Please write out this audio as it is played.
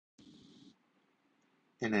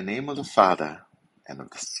In the name of the Father, and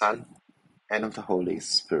of the Son, and of the Holy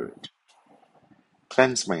Spirit.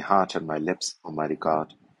 Cleanse my heart and my lips, Almighty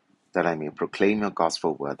God, that I may proclaim your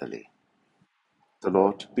gospel worthily. The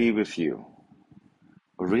Lord be with you.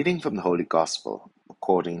 A reading from the Holy Gospel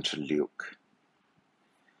according to Luke.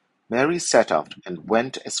 Mary set out and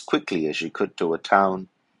went as quickly as she could to a town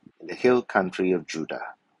in the hill country of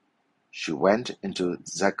Judah. She went into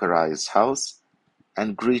Zechariah's house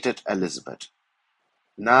and greeted Elizabeth.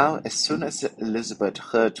 Now, as soon as Elizabeth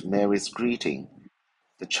heard Mary's greeting,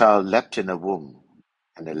 the child leapt in her womb,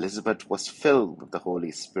 and Elizabeth was filled with the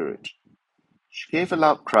Holy Spirit. She gave a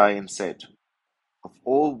loud cry and said, "Of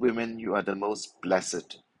all women you are the most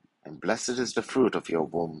blessed, and blessed is the fruit of your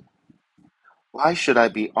womb. Why should I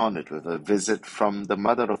be honored with a visit from the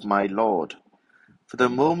mother of my Lord? For the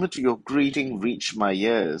moment your greeting reached my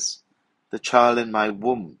ears, the child in my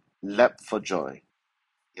womb leapt for joy.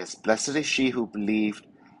 Yes, blessed is she who believed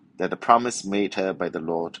that the promise made her by the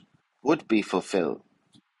Lord would be fulfilled."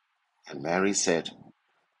 And Mary said,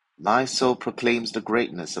 "My soul proclaims the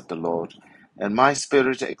greatness of the Lord, and my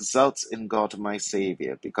spirit exults in God my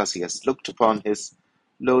Saviour, because he has looked upon his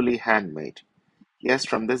lowly handmaid. Yes,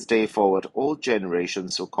 from this day forward all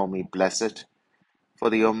generations will call me blessed, for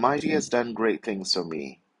the Almighty has done great things for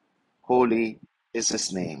me. Holy is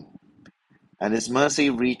his name, and his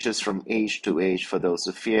mercy reaches from age to age for those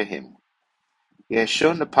who fear him. He has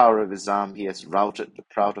shown the power of his arm, he has routed the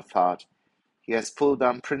proud of heart, he has pulled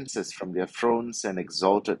down princes from their thrones and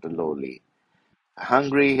exalted the lowly. The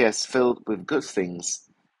hungry he has filled with good things,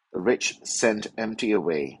 the rich sent empty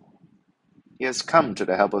away. He has come to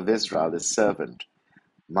the help of Israel, his servant,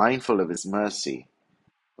 mindful of his mercy,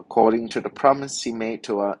 according to the promise he made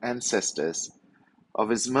to our ancestors, of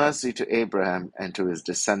his mercy to Abraham and to his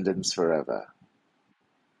descendants forever."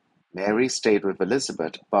 Mary stayed with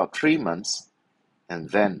Elizabeth about 3 months and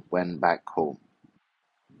then went back home.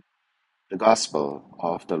 The Gospel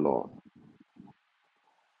of the Lord.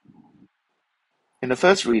 In the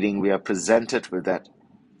first reading, we are presented with that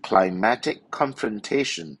climatic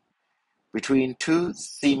confrontation between two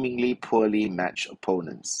seemingly poorly matched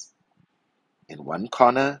opponents. In one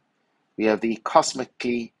corner, we have the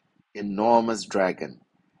cosmically enormous dragon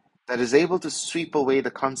that is able to sweep away the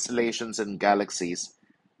constellations and galaxies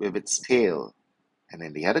with its tail, and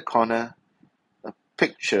in the other corner, a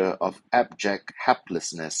picture of abject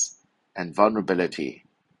helplessness and vulnerability,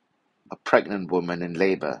 a pregnant woman in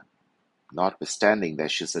labor, notwithstanding that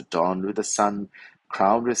she is adorned with the sun,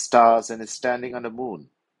 crowned with stars, and is standing on the moon.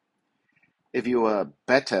 If you were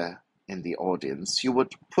better in the audience, you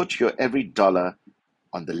would put your every dollar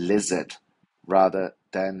on the lizard rather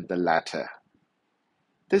than the latter.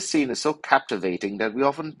 This scene is so captivating that we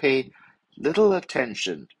often pay little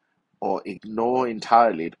attention or ignore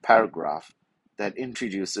entirely the paragraph that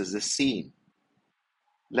introduces the scene.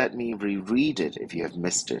 Let me reread it if you have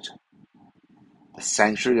missed it. The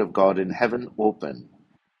sanctuary of God in heaven opened,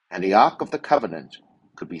 and the Ark of the Covenant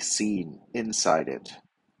could be seen inside it.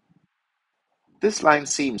 This line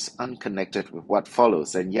seems unconnected with what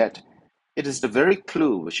follows, and yet it is the very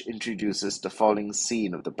clue which introduces the following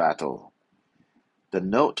scene of the battle. The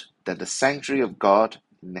note that the sanctuary of God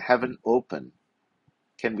in heaven opened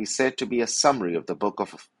can be said to be a summary of the book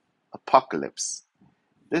of Apocalypse.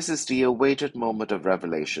 This is the awaited moment of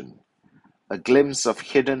revelation, a glimpse of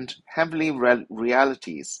hidden heavenly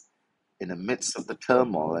realities in the midst of the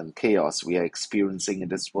turmoil and chaos we are experiencing in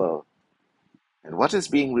this world. And what is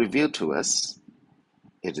being revealed to us?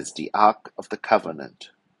 It is the Ark of the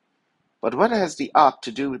Covenant. But what has the Ark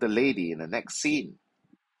to do with the lady in the next scene?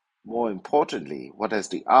 More importantly, what has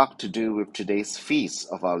the Ark to do with today's feast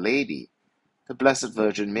of Our Lady, the Blessed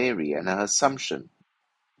Virgin Mary, and her Assumption?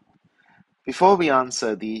 Before we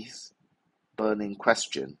answer these burning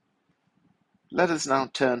questions, let us now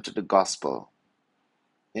turn to the Gospel.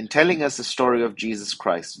 In telling us the story of Jesus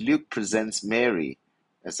Christ, Luke presents Mary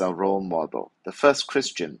as our role model, the first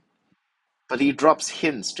Christian, but he drops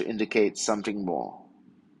hints to indicate something more.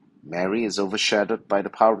 Mary is overshadowed by the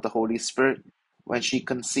power of the Holy Spirit when she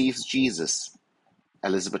conceives Jesus.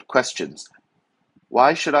 Elizabeth questions,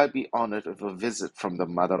 "Why should I be honored with a visit from the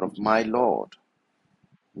mother of my Lord?"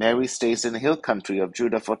 Mary stays in the hill country of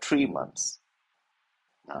Judah for 3 months.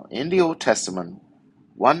 Now, in the Old Testament,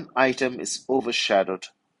 one item is overshadowed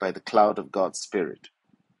by the cloud of God's Spirit.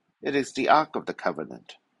 It is the Ark of the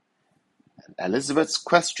Covenant. And Elizabeth's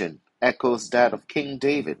question echoes that of King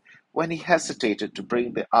David when he hesitated to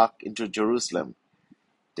bring the Ark into Jerusalem.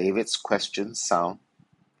 David's questions sound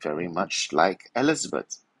very much like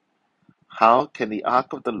Elizabeth's. How can the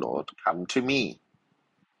Ark of the Lord come to me?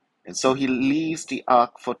 And so he leaves the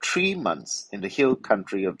ark for 3 months in the hill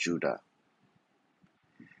country of Judah.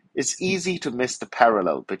 It's easy to miss the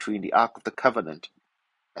parallel between the Ark of the Covenant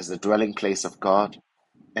as the dwelling place of God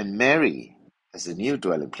and Mary as the new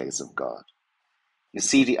dwelling place of God. You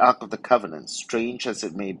see, the Ark of the Covenant, strange as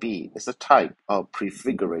it may be, is a type or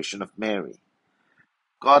prefiguration of Mary.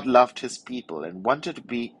 God loved his people and wanted to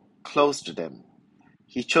be close to them.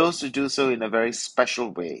 He chose to do so in a very special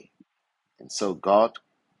way. And so God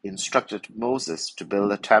instructed Moses to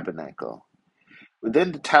build a tabernacle.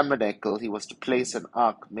 Within the tabernacle he was to place an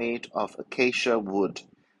ark made of acacia wood,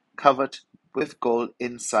 covered with gold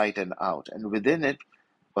inside and out, and within it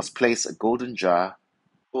was placed a golden jar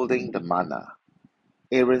holding the manna,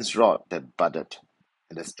 Aaron's rod that budded,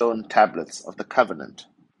 and the stone tablets of the covenant.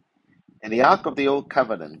 In the ark of the old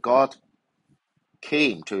covenant, God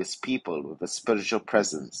came to his people with a spiritual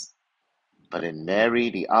presence. But in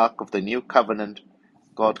Mary, the ark of the new covenant,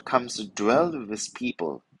 God comes to dwell with his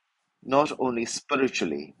people, not only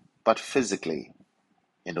spiritually, but physically,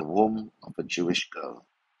 in the womb of a Jewish girl.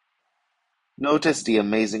 Notice the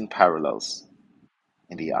amazing parallels.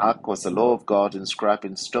 In the ark was the law of God inscribed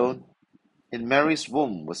in stone. In Mary's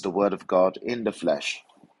womb was the word of God in the flesh.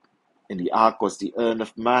 In the ark was the urn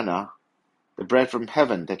of manna, the bread from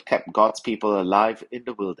heaven that kept God's people alive in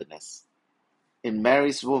the wilderness. In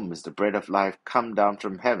Mary's womb is the bread of life come down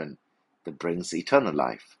from heaven that brings eternal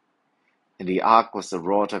life. In the ark was the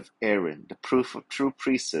rod of Aaron, the proof of true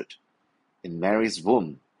priesthood. In Mary's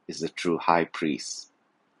womb is the true high priest.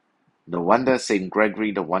 No wonder Saint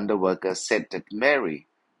Gregory the Wonder Worker said that Mary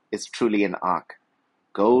is truly an ark,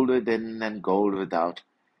 gold within and gold without,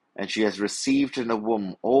 and she has received in the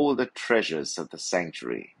womb all the treasures of the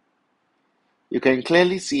sanctuary. You can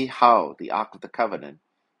clearly see how the Ark of the Covenant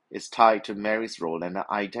is tied to Mary's role and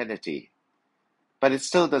her identity. But it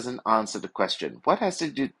still doesn't answer the question, what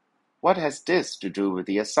has this to do with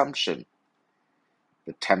the Assumption?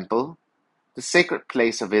 The temple, the sacred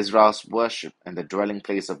place of Israel's worship and the dwelling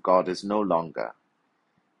place of God, is no longer.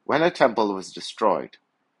 When a temple was destroyed,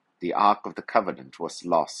 the Ark of the Covenant was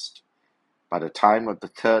lost. By the time of the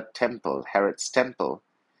third temple, Herod's temple,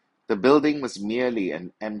 the building was merely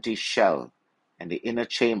an empty shell, and the inner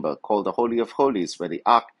chamber, called the Holy of Holies, where the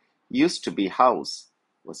Ark used to be housed,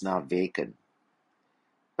 was now vacant.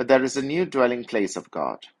 But there is a new dwelling place of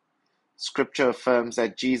God. Scripture affirms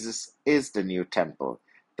that Jesus is the new temple.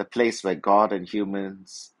 The place where God and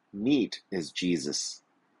humans meet is Jesus.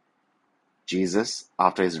 Jesus,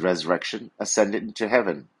 after his resurrection, ascended into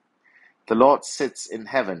heaven. The Lord sits in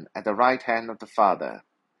heaven at the right hand of the Father.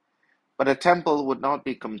 But a temple would not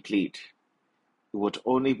be complete. It would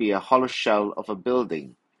only be a hollow shell of a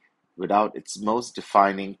building without its most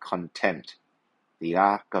defining content, the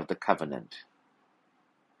Ark of the Covenant.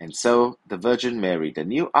 And so the Virgin Mary, the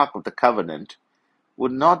new Ark of the Covenant,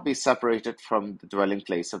 would not be separated from the dwelling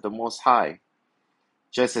place of the Most High.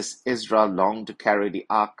 Just as Israel longed to carry the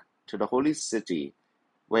Ark to the holy city,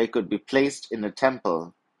 where it could be placed in the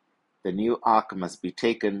temple, the new Ark must be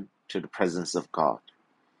taken to the presence of God.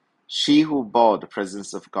 She who bore the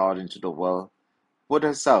presence of God into the world would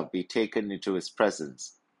herself be taken into his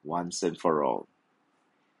presence once and for all.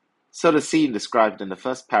 So the scene described in the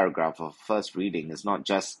first paragraph of first reading is not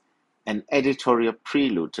just an editorial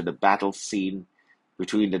prelude to the battle scene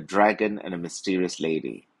between the dragon and a mysterious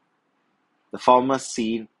lady. The former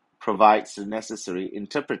scene provides the necessary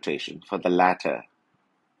interpretation for the latter.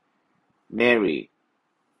 Mary,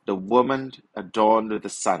 the woman adorned with the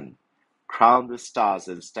sun, crowned with stars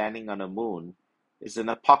and standing on a moon, is an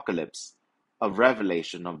apocalypse, a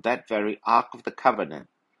revelation of that very Ark of the Covenant,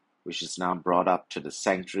 which is now brought up to the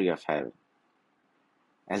sanctuary of heaven.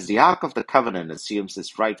 As the Ark of the Covenant assumes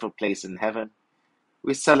its rightful place in heaven,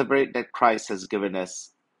 we celebrate that Christ has given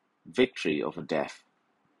us victory over death.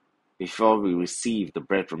 Before we receive the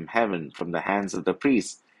bread from heaven from the hands of the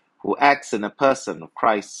priest, who acts in a person of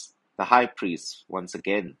Christ, the high priest, once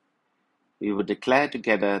again, we will declare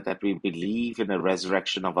together that we believe in the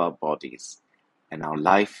resurrection of our bodies and our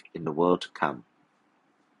life in the world to come.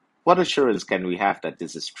 What assurance can we have that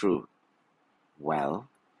this is true? Well,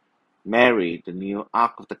 Mary, the new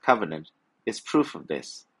Ark of the Covenant, is proof of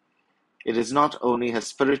this. It is not only her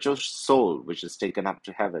spiritual soul which is taken up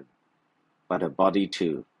to heaven, but her body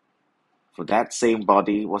too. For that same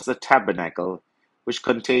body was the tabernacle, which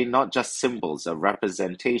contained not just symbols or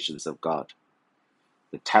representations of God.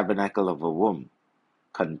 The tabernacle of a womb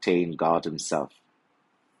contained God himself.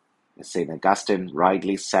 As St. Augustine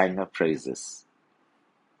rightly sang her praises.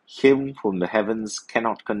 Him whom the heavens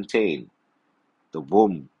cannot contain, the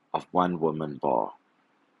womb of one woman bore.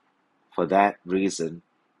 For that reason,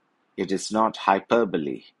 it is not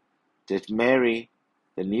hyperbole, that Mary,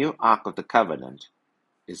 the new Ark of the Covenant,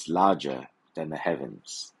 is larger than the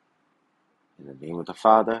heavens. In the name of the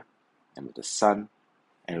Father, and of the Son,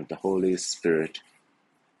 and of the Holy Spirit.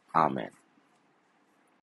 Amen.